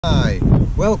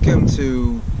Welcome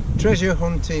to Treasure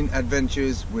Hunting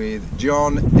Adventures with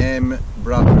John M.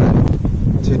 Bradbury.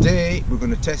 Today we're going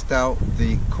to test out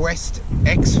the Quest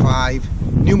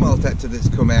X5 new metal detector that's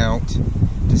come out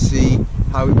to see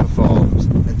how it performs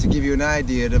and to give you an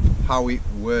idea of how it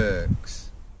works.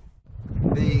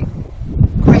 The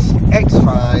Quest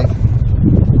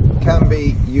X5 can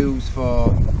be used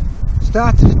for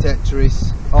starter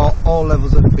detectorists or all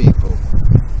levels of people.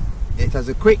 It has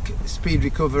a quick speed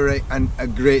recovery and a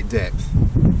great depth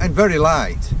and very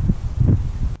light.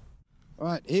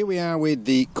 Right, here we are with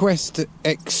the Quest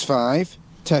X5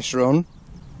 test run.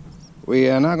 We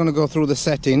are now going to go through the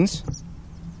settings.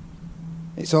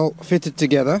 It's all fitted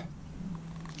together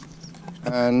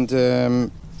and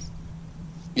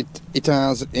it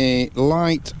has a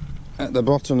light at the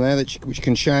bottom there which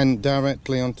can shine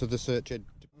directly onto the search engine.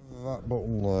 That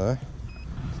button there,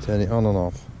 turn it on and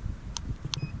off.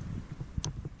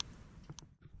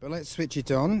 But let's switch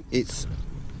it on. It's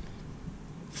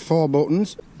 4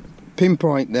 buttons.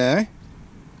 Pinpoint there.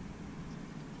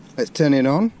 Let's turn it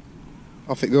on.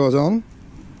 Off it goes on.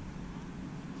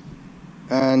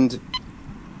 And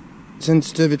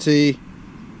sensitivity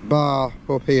bar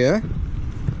up here,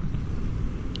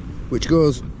 which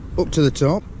goes up to the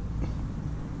top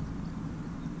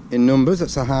in numbers.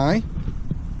 That's a high.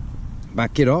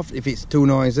 Back it off if it's too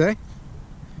noisy.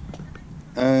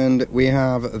 And we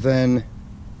have then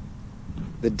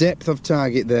the depth of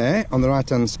target there on the right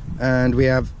hand side, and we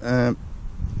have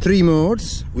 3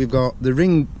 modes. We've got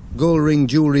the gold ring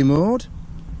jewellery mode,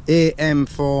 AM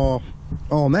for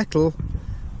all metal,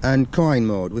 and coin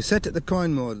mode. We're set at the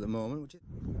coin mode at the moment, which is,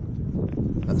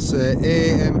 that's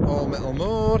AM all metal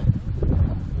mode,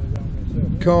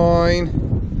 coin,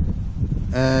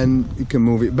 and you can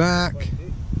move it back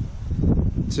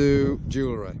to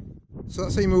jewellery. So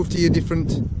that's how you move to your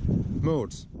different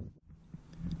modes.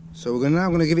 So we're now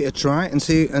going to give it a try and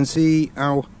see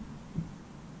how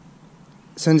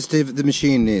sensitive the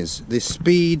machine is. The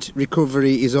speed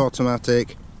recovery is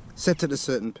automatic, set at a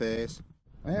certain pace.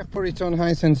 I have put it on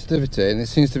high sensitivity and it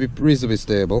seems to be reasonably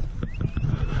stable.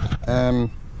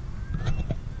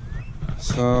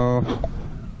 So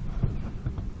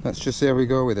let's just see how we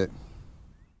go with it.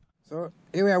 So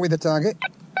here we are with the target.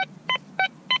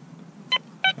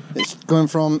 It's going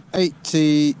from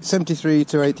 73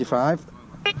 to 85.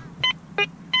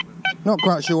 Not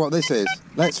quite sure what this is.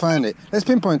 Let's find it. Let's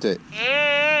pinpoint it.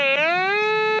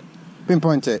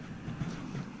 Pinpoint it.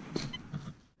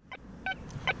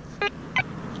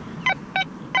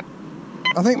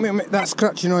 I think that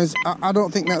scratchy noise, I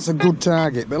don't think that's a good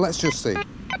target, but let's just see.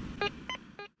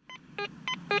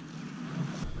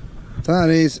 That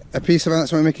is a piece of,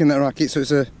 that's why we're making that racket, so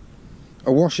it's a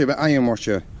washer, but iron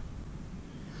washer.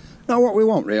 Not what we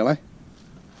want, really.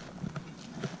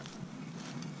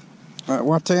 Right,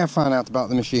 what I found out about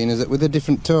the machine is that with the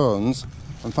different tones,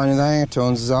 I'm finding the higher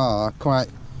tones are quite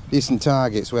decent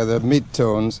targets, where the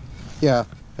mid-tones, yeah,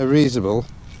 are reasonable,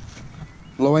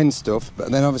 low-end stuff,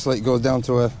 but then obviously it goes down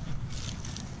to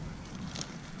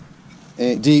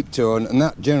a deep tone, and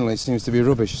that generally seems to be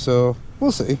rubbish, so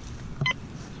we'll see.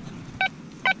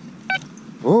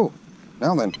 Oh,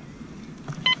 now then.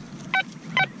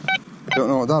 Don't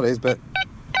know what that is, but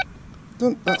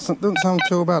that doesn't sound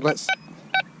too bad. Let's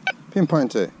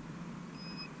pinpoint it.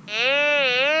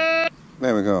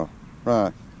 There we go.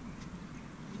 Right.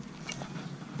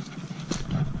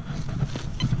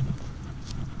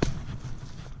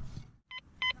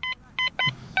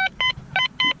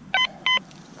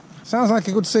 Sounds like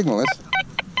a good signal,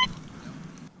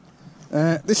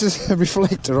 this is a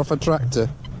reflector off a tractor.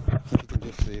 If you can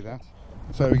just see that.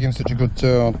 So we're giving such a good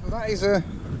tone. So that is a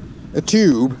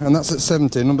tube, and that's at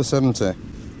 70, number 70.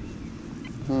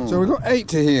 So we've got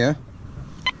 80 here.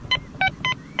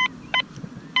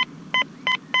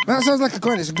 That sounds like a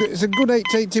coin. It's a good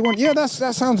 881. Yeah, that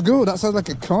sounds good. That sounds like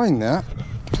a coin, that.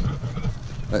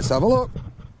 Let's have a look.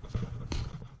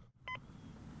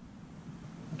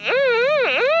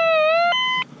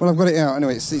 Well, I've got it out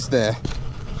anyway. It's there.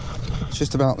 It's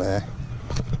just about there.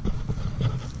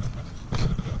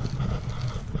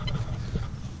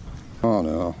 Oh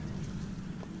no.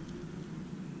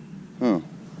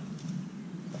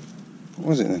 What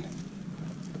was it then?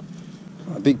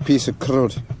 A big piece of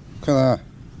crud. Look at that.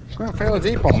 It's going fairly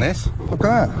deep on this. Look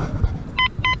at that.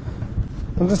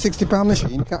 £160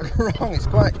 machine, can't go wrong. It's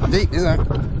quite deep, isn't it?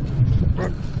 I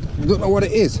don't know what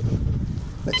it is.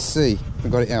 Let's see.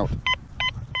 We've got it out.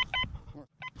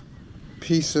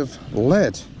 Piece of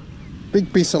lead.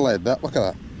 Big piece of lead, that. Look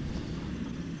at that.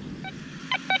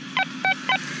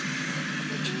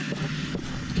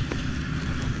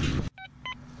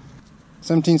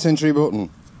 17th century button.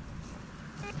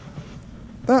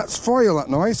 That's foil, that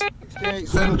noise. 68,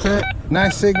 70,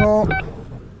 nice signal.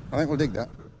 I think we'll dig that.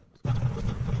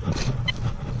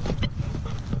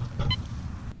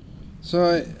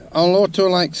 So on low to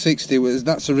like 60,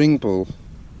 that's a ring pull.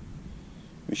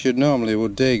 We should normally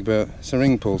would dig, but it's a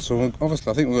ring pull, so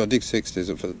obviously I think we're going to dig 60s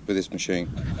with this machine.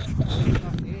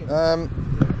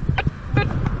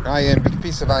 Iron, big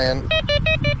piece of iron.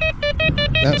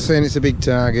 That's saying it's a big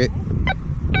target.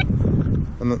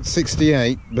 And that's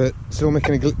 68, but still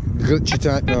making a glitchy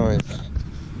type noise.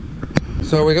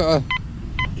 So we got a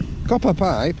copper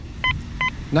pipe,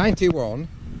 91.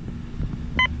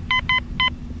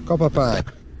 Copper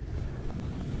pipe.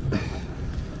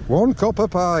 One copper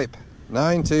pipe,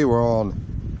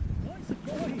 91.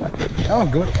 Oh,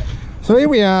 good. So here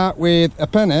we are with a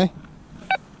penny,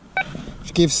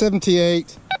 which gives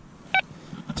 78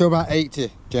 to about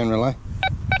 80 generally.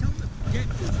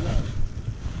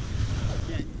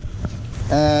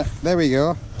 There we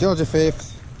go, Georgia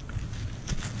 5th,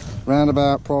 round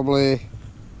about probably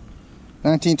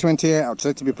 1928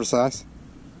 actually, to be precise.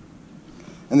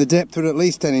 And the depth were at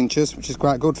least 10 inches, which is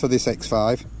quite good for this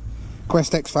X5.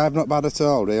 Quest X5, not bad at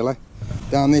all really.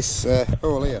 Down this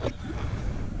hole here,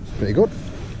 it's pretty good.